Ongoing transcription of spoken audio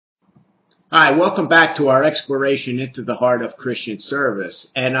Hi, welcome back to our exploration into the heart of Christian service.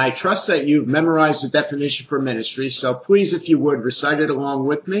 And I trust that you've memorized the definition for ministry, so please, if you would, recite it along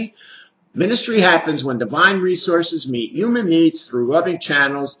with me. Ministry happens when divine resources meet human needs through loving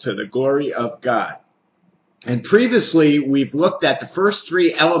channels to the glory of God. And previously, we've looked at the first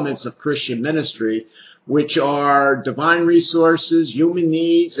three elements of Christian ministry, which are divine resources, human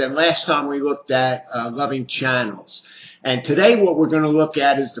needs, and last time we looked at loving channels. And today what we're going to look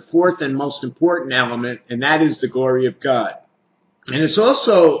at is the fourth and most important element, and that is the glory of God. And it's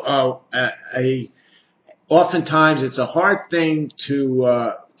also oftentimes it's a hard thing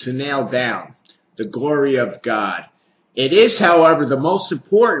to nail down, the glory of God. It is, however, the most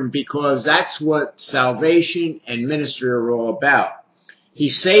important because that's what salvation and ministry are all about. He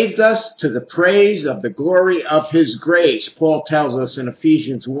saved us to the praise of the glory of His grace, Paul tells us in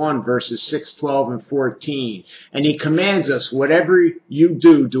Ephesians 1, verses 6, 12, and 14. And He commands us, whatever you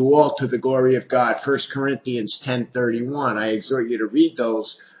do all to the glory of God, 1 Corinthians 10:31. I exhort you to read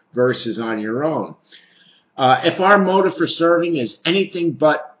those verses on your own. If our motive for serving is anything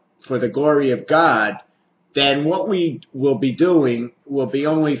but for the glory of God, then what we will be doing will be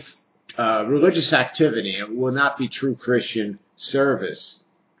only religious activity. It will not be true Christian service.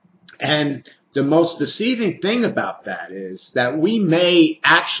 And the most deceiving thing about that is that we may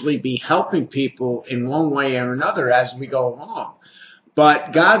actually be helping people in one way or another as we go along.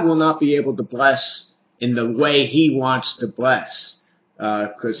 But God will not be able to bless in the way He wants to bless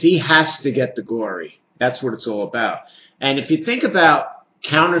because He has to get the glory. That's what it's all about. And if you think about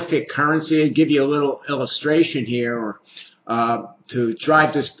counterfeit currency, I'll give you a little illustration here to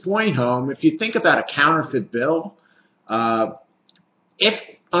drive this point home. If you think about a counterfeit bill, if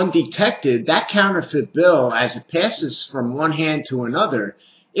undetected, that counterfeit bill, as it passes from one hand to another,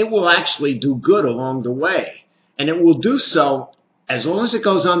 it will actually do good along the way. And it will do so as long as it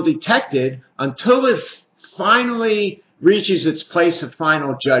goes undetected until it finally reaches its place of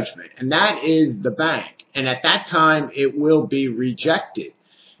final judgment. And that is the bank. And at that time, it will be rejected.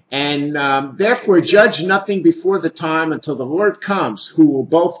 And therefore, judge nothing before the time until the Lord comes, who will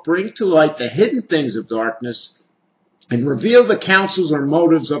both bring to light the hidden things of darkness and reveal the counsels or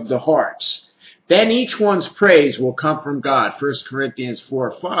motives of the hearts. Then each one's praise will come from God, 1 Corinthians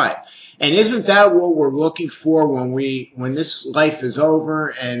 4:5. And isn't that what we're looking for when this life is over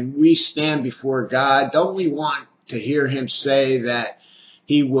and we stand before God? Don't we want to hear Him say that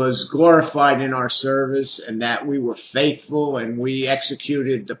He was glorified in our service and that we were faithful and we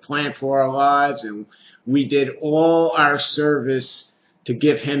executed the plan for our lives and we did all our service to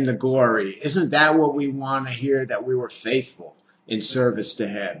give Him the glory? Isn't that what we want to hear, that we were faithful in service to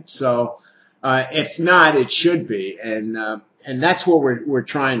Him? So if not, it should be. And that's what we're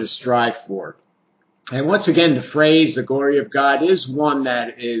trying to strive for. And once again, the phrase, the glory of God, is one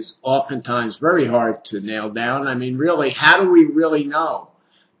that is oftentimes very hard to nail down. I mean, really, how do we really know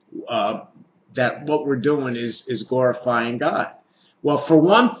that what we're doing is glorifying God? Well, for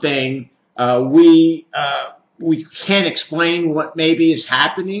one thing, we can't explain what maybe is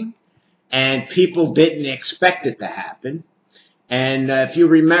happening, and people didn't expect it to happen. And if you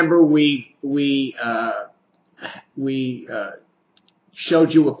remember, we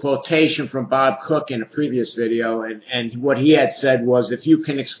showed you a quotation from Bob Cook in a previous video, and what he had said was, if you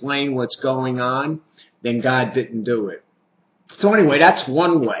can explain what's going on, then God didn't do it. So anyway, that's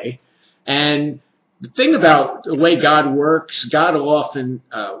one way. And the thing about the way God works, God will often,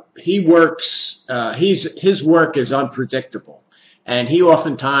 He works, His work is unpredictable. And He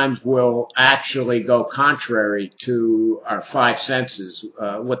oftentimes will actually go contrary to our five senses,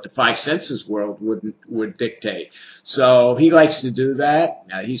 what the five senses world would dictate. So He likes to do that.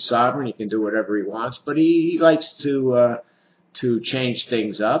 Now, He's sovereign. He can do whatever He wants, but He likes to change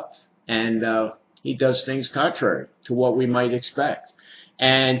things up, and He does things contrary to what we might expect.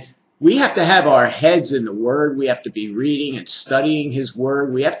 And we have to have our heads in the Word. We have to be reading and studying His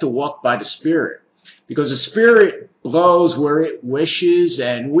Word. We have to walk by the Spirit, because the Spirit blows where it wishes,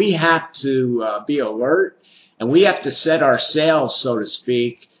 and we have to be alert, and we have to set our sails, so to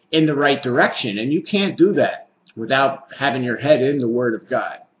speak, in the right direction. And you can't do that without having your head in the Word of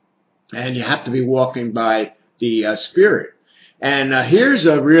God. And you have to be walking by the Spirit. And here's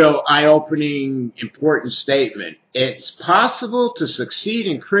a real eye-opening, important statement. It's possible to succeed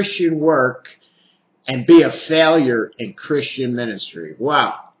in Christian work and be a failure in Christian ministry.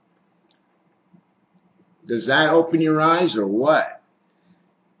 Wow. Does that open your eyes or what?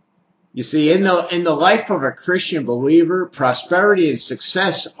 You see, in the life of a Christian believer, prosperity and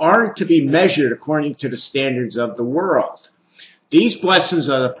success aren't to be measured according to the standards of the world. These blessings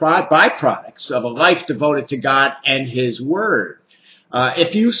are the byproducts of a life devoted to God and His Word.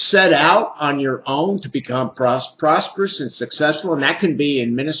 If you set out on your own to become prosperous and successful, and that can be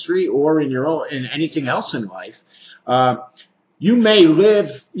in ministry or in anything else in life, you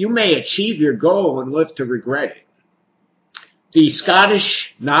may achieve your goal and live to regret it. The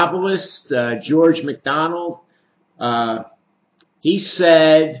Scottish novelist George MacDonald, he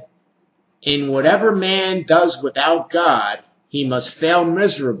said, "In whatever man does without God, he must fail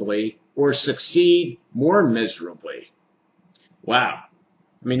miserably or succeed more miserably." Wow.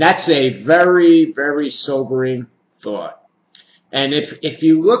 I mean, that's a very, very sobering thought. And if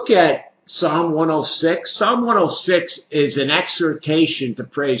you look at Psalm 106, Psalm 106 is an exhortation to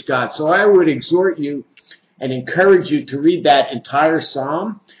praise God. So I would exhort you and encourage you to read that entire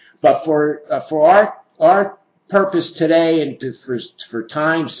psalm. But for our purpose today and for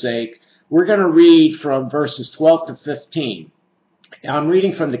time's sake, we're going to read from verses 12 to 15. I'm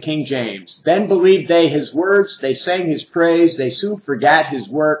reading from the King James. "Then believed they his words, they sang his praise, they soon forgot his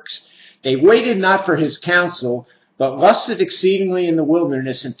works. They waited not for his counsel, but lusted exceedingly in the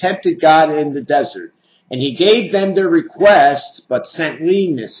wilderness and tempted God in the desert. And he gave them their request, but sent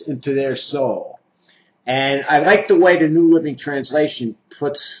leanness into their soul." And I like the way the New Living Translation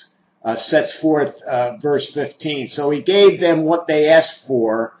sets forth verse 15. "So he gave them what they asked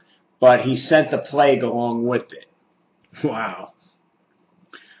for, but he sent a plague along with it." Wow.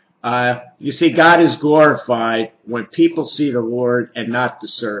 You see, God is glorified when people see the Lord and not the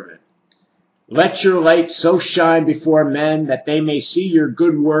servant. "Let your light so shine before men that they may see your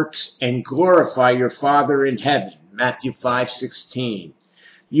good works and glorify your Father in heaven." Matthew 5:16.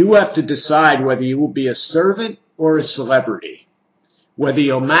 You have to decide whether you will be a servant or a celebrity, whether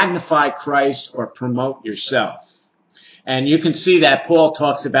you'll magnify Christ or promote yourself. And you can see that Paul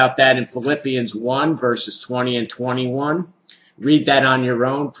talks about that in Philippians 1, verses 20 and 21. Read that on your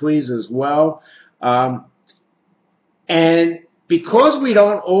own, please, as well. And because we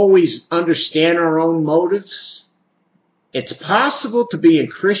don't always understand our own motives, it's possible to be in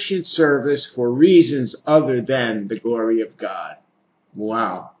Christian service for reasons other than the glory of God.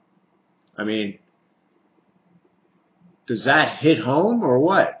 Wow. I mean, does that hit home or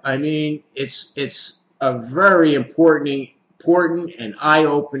what? I mean, it's a very important and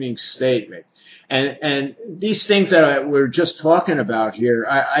eye-opening statement. And these things that we're just talking about here,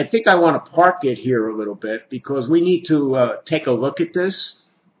 I think I want to park it here a little bit because we need to take a look at this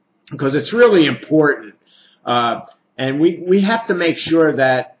because it's really important. And we have to make sure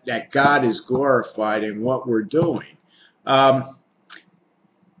that God is glorified in what we're doing.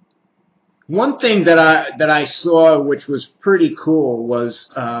 One thing that I saw, which was pretty cool,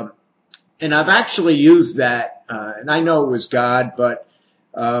 was, and I've actually used that, and I know it was God, but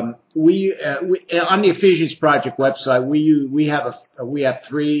we on the Ephesians Project website, we have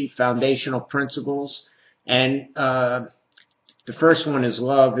 3 foundational principles, and the first one is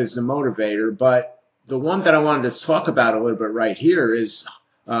love is the motivator, but the one that I wanted to talk about a little bit right here is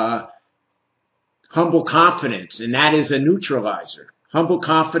humble confidence, and that is a neutralizer. Humble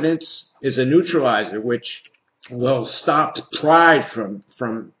confidence is a neutralizer, which will stop pride from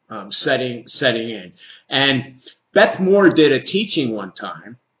setting in. And Beth Moore did a teaching one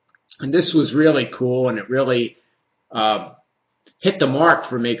time, and this was really cool, and it really hit the mark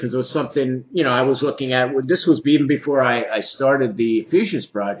for me because it was something, I was looking at. This was even before I started the Ephesians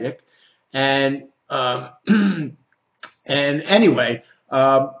Project. And anyway,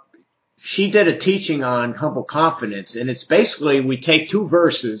 she did a teaching on humble confidence, and it's basically we take 2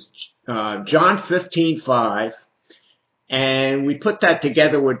 verses, John 15:5, and we put that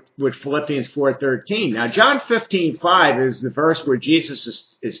together with Philippians 4:13. Now, John 15:5 is the verse where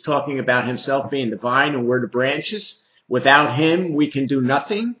Jesus is talking about himself being the vine and we're the branches. Without him, we can do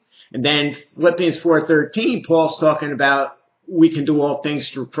nothing. And then Philippians 4:13, Paul's talking about we can do all things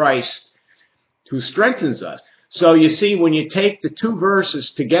through Christ who strengthens us. So you see, when you take the 2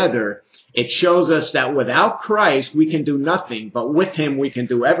 verses together, it shows us that without Christ, we can do nothing, but with him, we can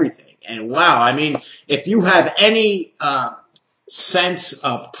do everything. And wow, I mean, if you have any sense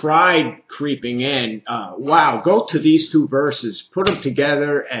of pride creeping in, wow, go to these 2 verses, put them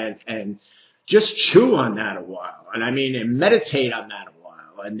together, and just chew on that a while. And meditate on that a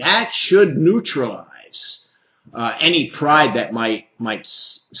while. And that should neutralize any pride that might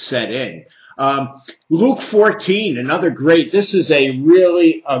set in. Luke 14, this is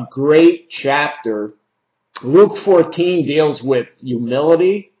really a great chapter. Luke 14 deals with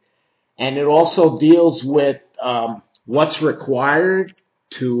humility, and it also deals with what's required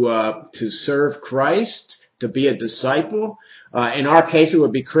to serve Christ, to be a disciple. In our case, it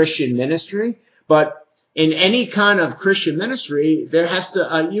would be Christian ministry, but in any kind of Christian ministry, it has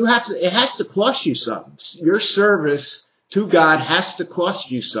to cost you something. Your service to God has to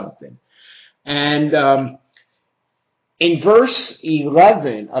cost you something. And in verse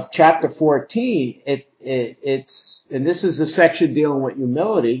 11 of chapter 14, it's, and this is a section dealing with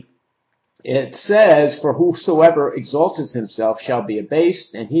humility, it says, "For whosoever exalteth himself shall be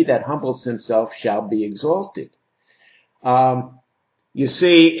abased, and he that humbles himself shall be exalted." You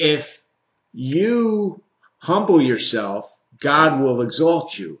see, if you humble yourself, God will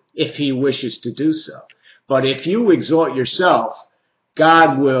exalt you if he wishes to do so. But if you exalt yourself,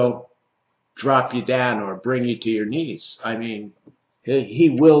 God will drop you down or bring you to your knees. I mean,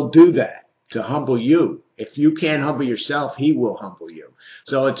 he will do that to humble you. If you can't humble yourself, he will humble you.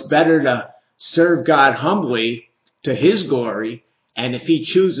 So it's better to serve God humbly to his glory, and if he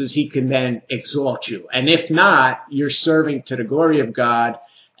chooses, he can then exalt you. And if not, you're serving to the glory of God.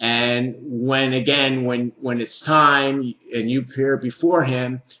 And when it's time and you appear before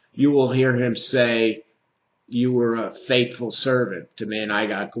him, you will hear him say, "You were a faithful servant to me, and I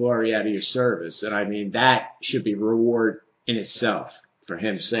got glory out of your service." And I mean, that should be reward in itself for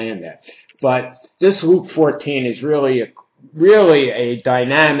him saying that. But this Luke 14 is really a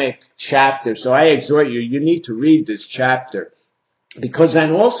dynamic chapter. So I exhort you, you need to read this chapter. Because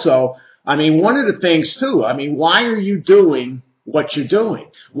then also, I mean, one of the things too, I mean, why are you doing what you're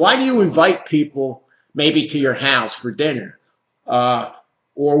doing? Why do you invite people maybe to your house for dinner? Or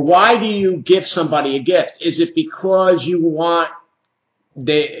why do you give somebody a gift? Is it because you want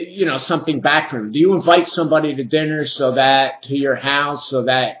something back from them? Do you invite somebody to dinner to your house so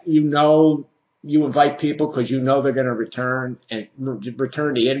that you invite people because you know they're going to return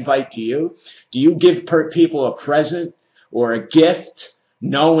the invite to you? Do you give people a present or a gift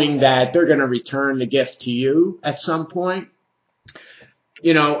knowing that they're going to return the gift to you at some point?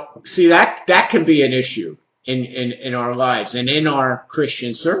 See, that can be an issue in our lives and in our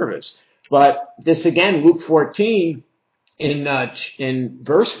Christian service. But this again, Luke 14, in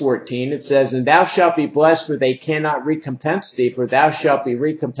verse 14, it says, "And thou shalt be blessed, for they cannot recompense thee, for thou shalt be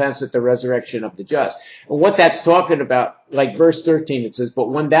recompensed at the resurrection of the just." And what that's talking about, like verse 13, it says, "But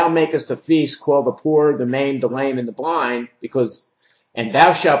when thou makest a feast, call the poor, the maimed, the lame, and the blind, and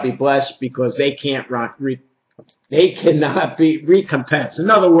thou shalt be blessed, because they cannot be recompensed." In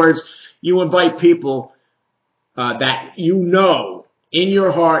other words, you invite people that in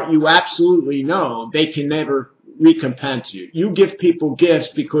your heart, you absolutely know they can never recompense you. You give people gifts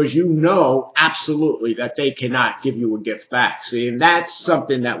because you know absolutely that they cannot give you a gift back. See, and that's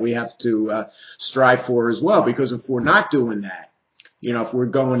something that we have to strive for as well, because if we're not doing that, if we're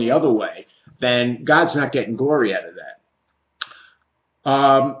going the other way, then God's not getting glory out of that.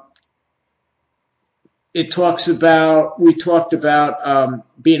 We talked about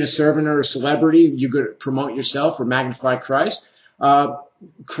being a servant or a celebrity. You could promote yourself or magnify Christ.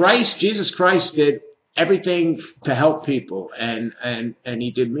 Jesus Christ did everything to help people, and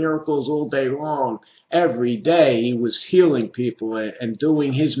he did miracles all day long. Every day he was healing people and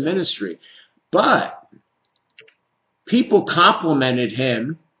doing his ministry. But people complimented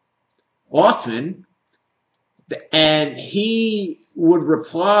him often, and he would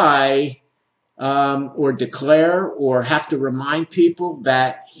reply or declare or have to remind people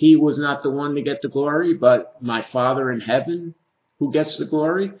that he was not the one to get the glory, but my Father in heaven who gets the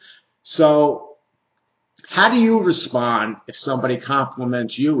glory. So how do you respond if somebody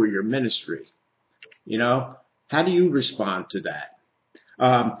compliments you or your ministry? How do you respond to that?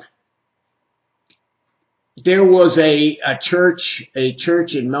 There was a church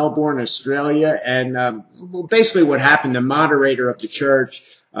in Melbourne, Australia, and basically what happened, the moderator of the church,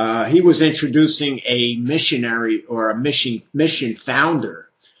 he was introducing a missionary or a mission founder.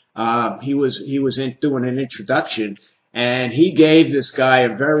 He was doing an introduction, and he gave this guy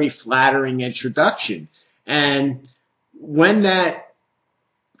a very flattering introduction. And when that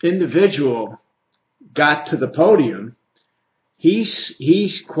individual got to the podium, he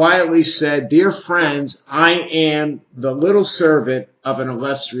quietly said, "Dear friends, I am the little servant of an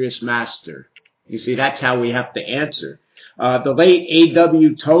illustrious master." You see, that's how we have to answer. The late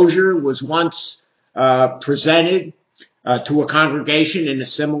A.W. Tozer was once presented to a congregation in a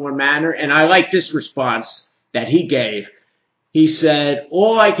similar manner, and I like this response that he gave. He said,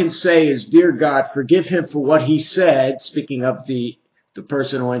 "All I can say is, dear God, forgive him for what he said," speaking of the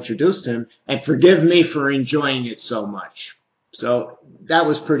person who introduced him, "and forgive me for enjoying it so much." So that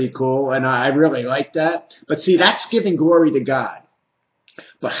was pretty cool, and I really like that. But see, that's giving glory to God.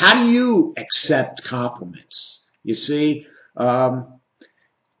 But how do you accept compliments? You see, and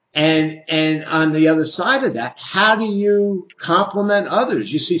on the other side of that, how do you compliment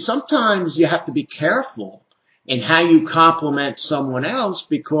others? You see, sometimes you have to be careful in how you compliment someone else,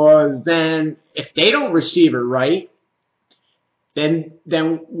 because then if they don't receive it right, then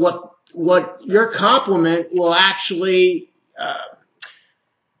what your compliment will actually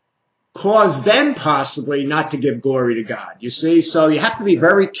cause them possibly not to give glory to God. You see, so you have to be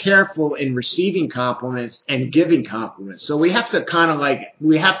very careful in receiving compliments and giving compliments. So we have to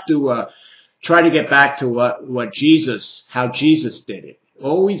try to get back to how Jesus did it.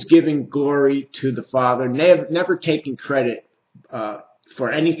 Always giving glory to the Father, never taking credit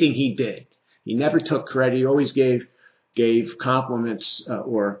for anything he did. He never took credit. He always gave compliments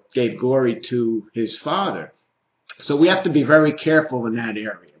or gave glory to his Father. So we have to be very careful in that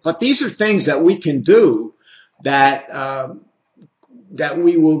area. But these are things that we can do that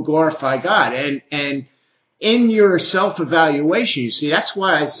we will glorify God. And in your self-evaluation, you see, that's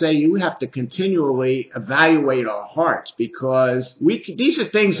why I say you have to continually evaluate our hearts, because these are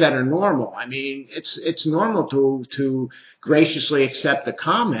things that are normal. I mean, it's normal to graciously accept a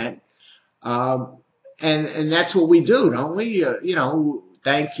comment, and that's what we do, don't we?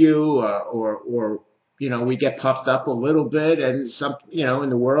 Thank you, or we get puffed up a little bit, and in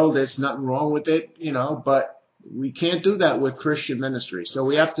the world, there's nothing wrong with it, but we can't do that with Christian ministry. So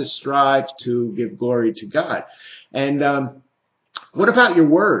we have to strive to give glory to God. And what about your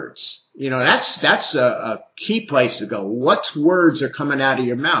words? That's a key place to go. What words are coming out of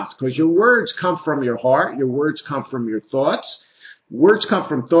your mouth? Because your words come from your heart. Your words come from your thoughts. Words come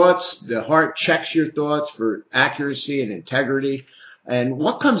from thoughts. The heart checks your thoughts for accuracy and integrity. And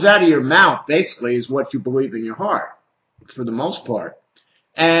what comes out of your mouth basically is what you believe in your heart, for the most part.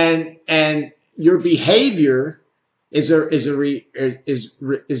 And your behavior is a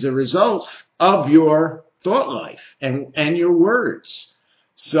result of your thought life and your words.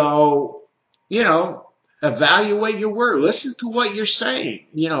 So, evaluate your word. Listen to what you're saying.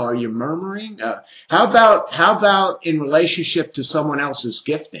 Are you murmuring? How about in relationship to someone else's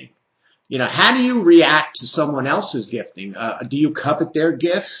gifting? How do you react to someone else's gifting? Do you covet their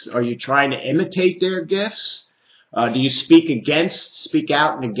gifts? Are you trying to imitate their gifts? Do you speak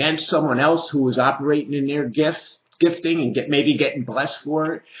out and against someone else who is operating in their gifting and maybe getting blessed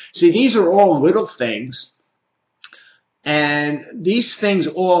for it? See, these are all little things, and these things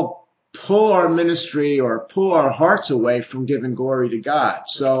all pull our ministry or pull our hearts away from giving glory to God.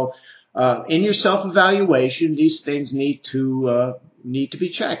 So, in your self-evaluation, these things need to be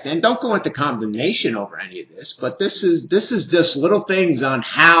checked. And don't go into condemnation over any of this, but this is just little things on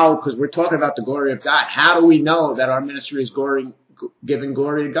how, because we're talking about the glory of God. How do we know that our ministry is giving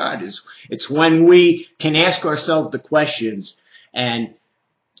glory to God? It's when we can ask ourselves the questions and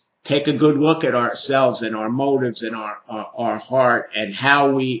take a good look at ourselves and our motives and our heart and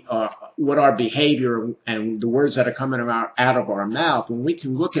how what our behavior and the words that are coming out of our mouth. When we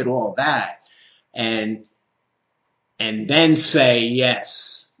can look at all that and then say,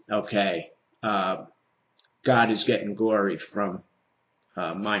 yes, okay, God is getting glory from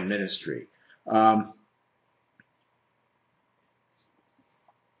my ministry.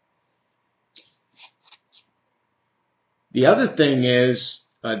 The other thing is,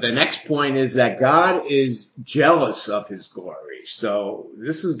 the next point is that God is jealous of his glory. So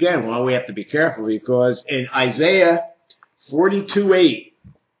this is, again, why we have to be careful, because in Isaiah 42:8,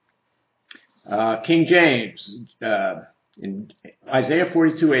 King James, in Isaiah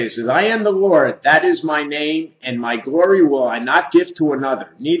 42:8, it says, I am the Lord, that is my name, and my glory will I not give to another,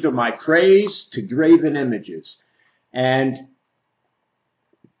 neither my praise to graven images. And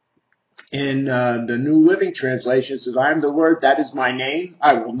in the New Living Translation, it says, I am the Lord, that is my name.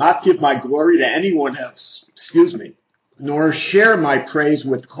 I will not give my glory to anyone else, nor share my praise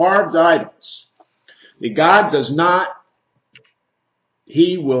with carved idols. God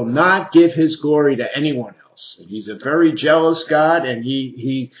he will not give his glory to anyone else. He's a very jealous God, and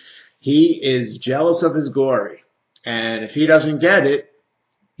he is jealous of his glory. And if he doesn't get it,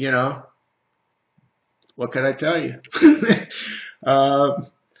 what can I tell you?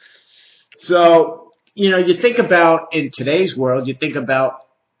 So, you think about, in today's world, you think about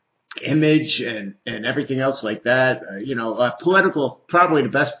image and everything else like that. Political, probably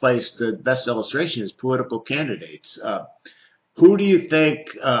the best illustration is political candidates. Who do you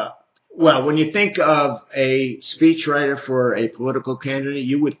think, when you think of a speechwriter for a political candidate,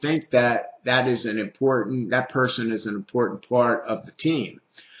 you would think that that person is an important part of the team.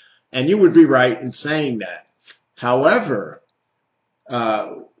 And you would be right in saying that. However,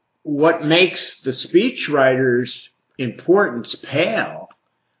 what makes the speechwriter's importance pale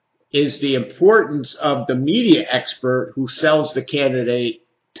is the importance of the media expert who sells the candidate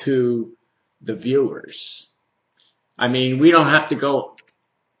to the viewers. I mean, we don't have to go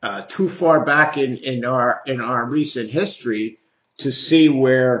too far back in our recent history to see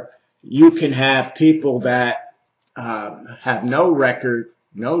where you can have people that have no record,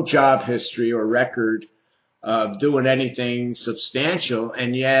 no job history or record of doing anything substantial,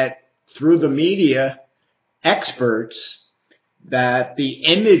 and yet through the media experts that the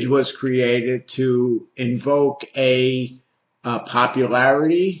image was created to invoke a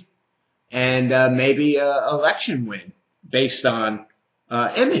popularity and maybe a election win based on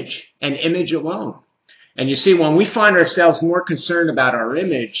image and image alone. And you see, when we find ourselves more concerned about our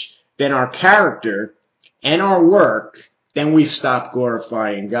image than our character and our work, then we've stopped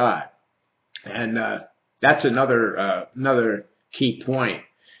glorifying God. And that's another key point.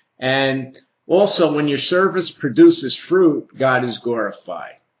 And also, when your service produces fruit, God is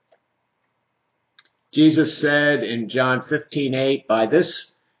glorified. Jesus said in John 15:8, "By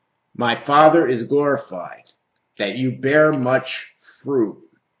this my Father is glorified, that you bear much fruit."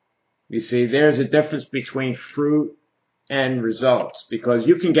 You see, there's a difference between fruit and results, because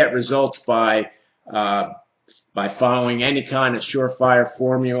you can get results by following any kind of surefire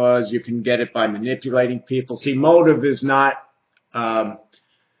formulas. You can get it by manipulating people. See, motive is not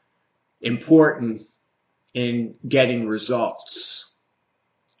important in getting results.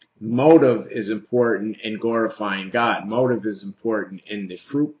 Motive is important in glorifying God. Motive is important in the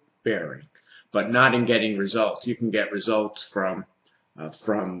fruit bearing, but not in getting results. You can get results from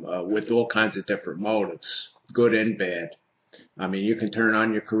with all kinds of different motives, good and bad. I mean, you can turn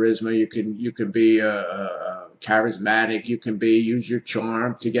on your charisma. You can be charismatic. You can use your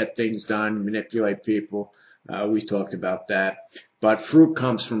charm to get things done, manipulate people. We talked about that. But fruit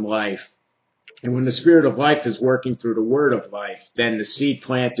comes from life. And when the Spirit of life is working through the Word of life, then the seed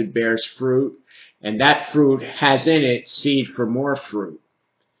planted bears fruit, and that fruit has in it seed for more fruit.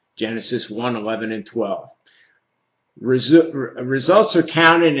 Genesis 1:11 and 12. Results are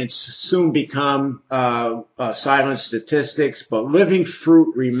counted and soon become silent statistics, but living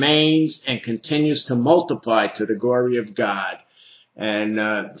fruit remains and continues to multiply to the glory of God.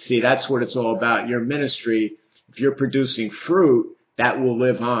 And see, that's what it's all about. Your ministry, if you're producing fruit, that will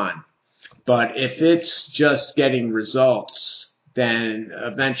live on. But if it's just getting results, then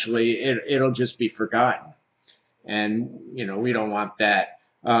eventually it'll just be forgotten. And, we don't want that.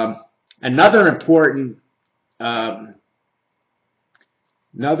 Another important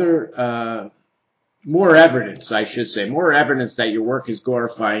more evidence that your work is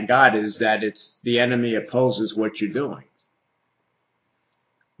glorifying God is that it's the enemy opposes what you're doing.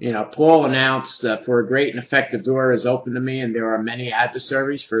 Paul announced, "For a great and effective door is open to me, and there are many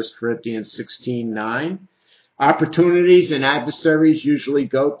adversaries," 1 Corinthians 16:9. Opportunities and adversaries usually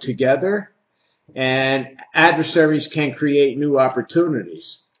go together, and adversaries can create new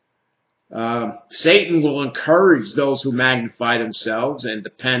opportunities. Satan will encourage those who magnify themselves and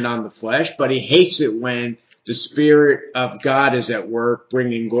depend on the flesh, but he hates it when the Spirit of God is at work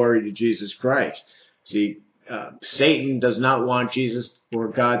bringing glory to Jesus Christ. See, Satan does not want Jesus or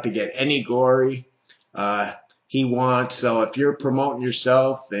God to get any glory. He wants, so if you're promoting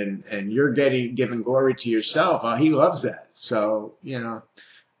yourself and you're giving glory to yourself, he loves that. So,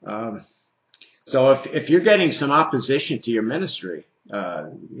 so if you're getting some opposition to your ministry,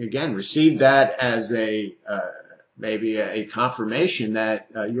 again, receive that as maybe a confirmation that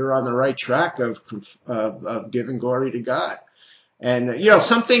you're on the right track of giving glory to God. And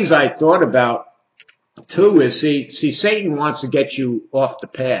some things I thought about too is see Satan wants to get you off the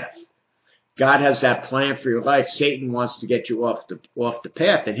path. God has that plan for your life. Satan wants to get you off the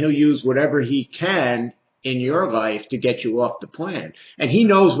path, and he'll use whatever he can in your life to get you off the plan. And he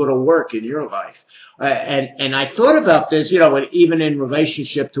knows what'll work in your life. And I thought about this, even in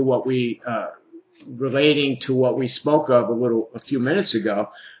relationship to what relating to what we spoke of a few minutes ago,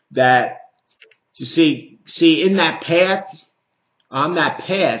 that you see on that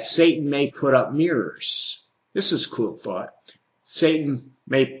path, Satan may put up mirrors. This is a cool thought. Satan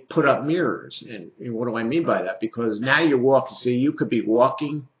may put up mirrors. And what do I mean by that? Because now you could be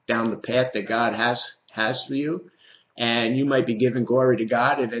walking down the path that God has for you, and you might be giving glory to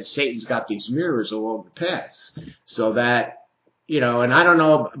God, and then Satan's got these mirrors along the path. So that, and I don't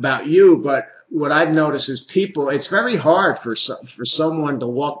know about you, but what I've noticed is it's very hard for someone to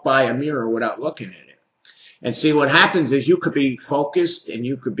walk by a mirror without looking at it. And see, what happens is you could be focused and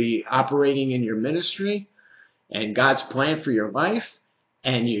you could be operating in your ministry and God's plan for your life,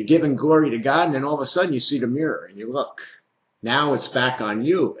 and you're giving glory to God, and then all of a sudden you see the mirror and you look. Now it's back on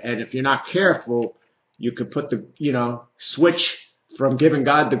you. And if you're not careful, you could put switch from giving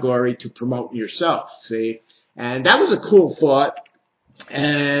God the glory to promoting yourself. See? And that was a cool thought.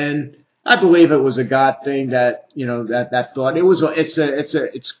 And I believe it was a God thing that thought.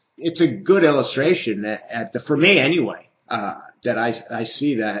 It's a good illustration for me anyway, that I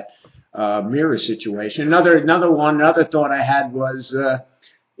see that. mirror situation. Another thought I had was,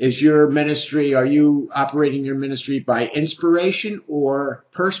 is your ministry, are you operating your ministry by inspiration or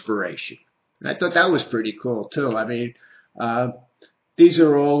perspiration? And I thought that was pretty cool too. I mean, these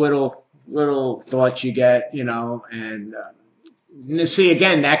are all little thoughts you get, and see,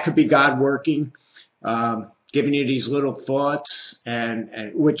 again, that could be God working, giving you these little thoughts,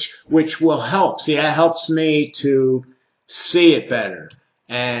 and which will help. See, that helps me to see it better.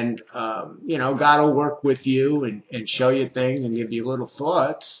 And, God will work with you and show you things and give you little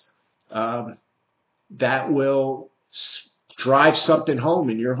thoughts that will drive something home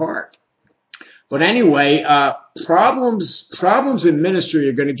in your heart. But anyway, problems in ministry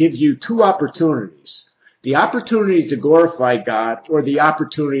are going to give you two opportunities. The opportunity to glorify God or the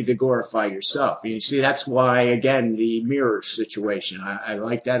opportunity to glorify yourself. And you see, that's why, again, the mirror situation. I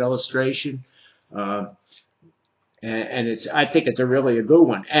like that illustration. And I think it's really a good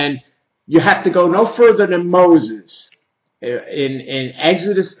one. And you have to go no further than Moses. In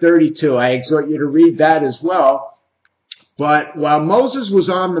Exodus 32, I exhort you to read that as well. But while Moses was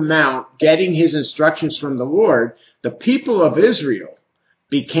on the mount getting his instructions from the Lord, the people of Israel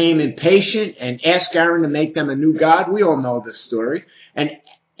became impatient and asked Aaron to make them a new god. We all know this story. And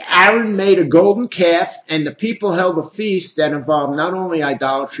Aaron made a golden calf, and the people held a feast that involved not only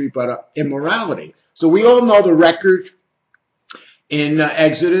idolatry but immorality. So we all know the record in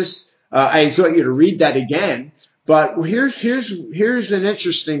Exodus. I exhort you to read that again. But here's an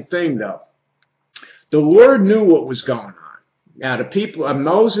interesting thing, though. The Lord knew what was going on. Now, the people,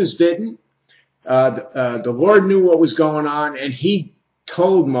 Moses didn't. The Lord knew what was going on, and he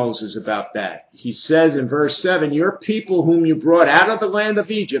told Moses about that. He says in verse 7, your people whom you brought out of the land of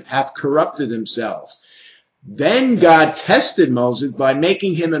Egypt have corrupted themselves. Then God tested Moses by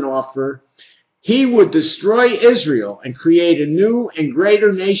making him an offer. He would destroy Israel and create a new and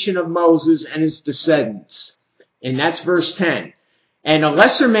greater nation of Moses and his descendants. And that's verse 10. And a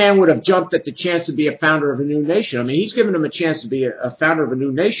lesser man would have jumped at the chance to be a founder of a new nation. I mean, he's given him a chance to be a founder of a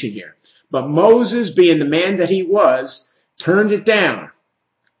new nation here. But Moses, being the man that he was, turned it down.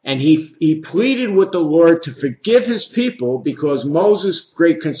 And he pleaded with the Lord to forgive his people because Moses'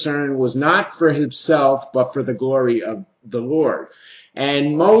 great concern was not for himself, but for the glory of the Lord.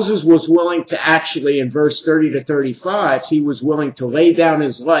 And Moses was willing to actually, in verse 30 to 35, he was willing to lay down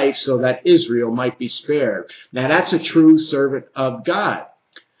his life so that Israel might be spared. Now that's a true servant of God.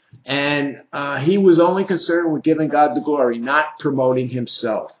 And he was only concerned with giving God the glory, not promoting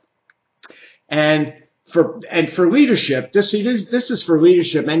himself. And for leadership, this is for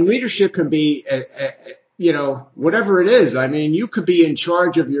leadership, and leadership can be, whatever it is. I mean, you could be in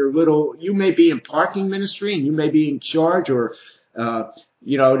charge of you may be in parking ministry, and you may be in charge, or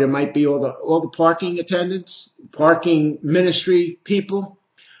there might be all the parking attendants, parking ministry people,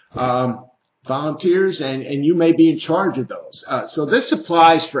 volunteers, and you may be in charge of those. So this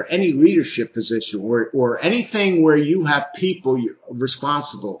applies for any leadership position or anything where you have people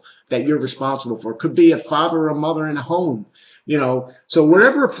that you're responsible for. It could be a father or a mother in a home, So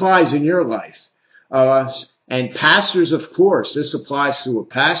whatever applies in your life, and pastors, of course, this applies to a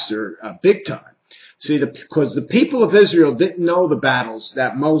pastor big time. See, because the people of Israel didn't know the battles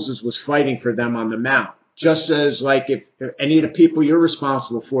that Moses was fighting for them on the mount. Just as like if any of the people you're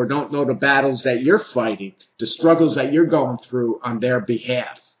responsible for don't know the battles that you're fighting, the struggles that you're going through on their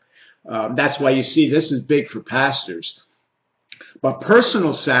behalf. That's why you see this is big for pastors. But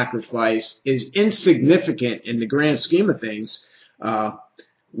personal sacrifice is insignificant in the grand scheme of things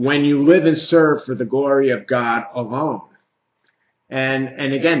when you live and serve for the glory of God alone.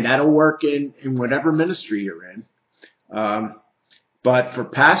 And again, that'll work in whatever ministry you're in. But for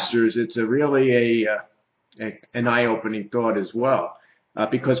pastors, it's really an eye-opening thought as well.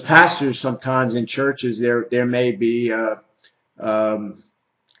 Because pastors sometimes in churches, there may be,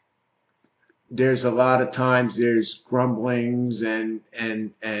 there's a lot of times there's grumblings and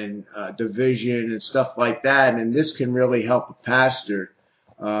division and stuff like that. And this can really help a pastor,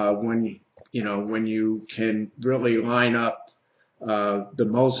 when you can really line up the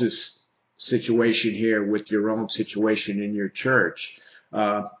Moses situation here with your own situation in your church.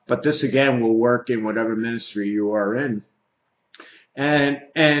 But this again will work in whatever ministry you are in.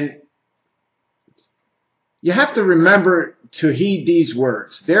 And you have to remember to heed these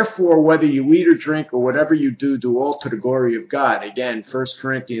words. Therefore, whether you eat or drink or whatever you do, do all to the glory of God. Again, 1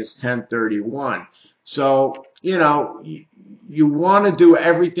 Corinthians 10:31. So, you want to do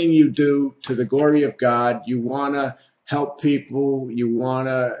everything you do to the glory of God. You want to help people. You want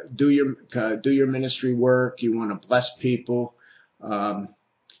to do your ministry work. You want to bless people.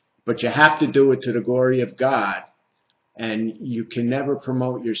 But you have to do it to the glory of God. and you can never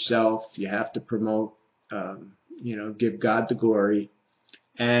promote yourself. You have to promote, give God the glory.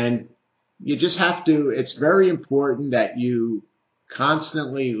 And you just have to, it's very important that you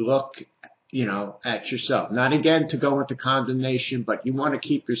constantly look, at yourself. Not again to go into condemnation, but you want to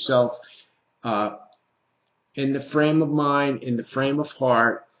keep yourself in the frame of mind, in the frame of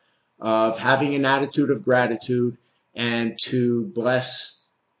heart, of having an attitude of gratitude and to bless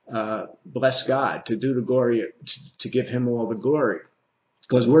God, to do the glory, to give him all the glory.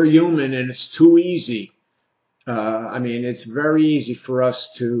 Because we're human and it's too easy. It's very easy for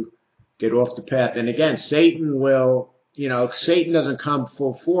us to get off the path. And again, Satan Satan doesn't come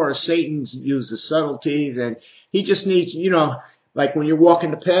full force. Satan's used the subtleties, and he just needs, like when you're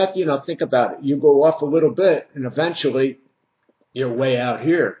walking the path, think about it. You go off a little bit and eventually you're way out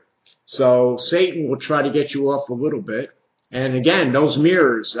here. So Satan will try to get you off a little bit. And again, those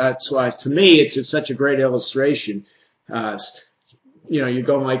mirrors, that's why to me it's such a great illustration. You're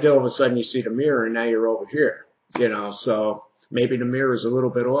going like that, all of a sudden you see the mirror and now you're over here. So maybe the mirror is a little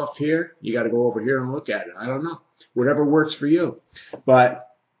bit off here. You got to go over here and look at it. I don't know. Whatever works for you. But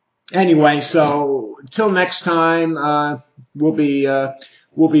anyway, so until next time, we'll be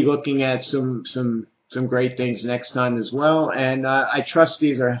looking at some great things next time as well. And I trust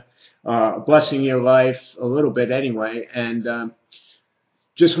these are blessing your life a little bit anyway. And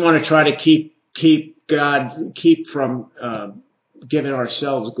just want to try to keep from giving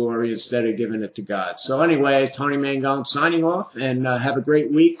ourselves glory instead of giving it to God. So anyway, Tony Mangone signing off, and have a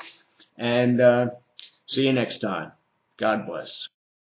great week, and see you next time. God bless.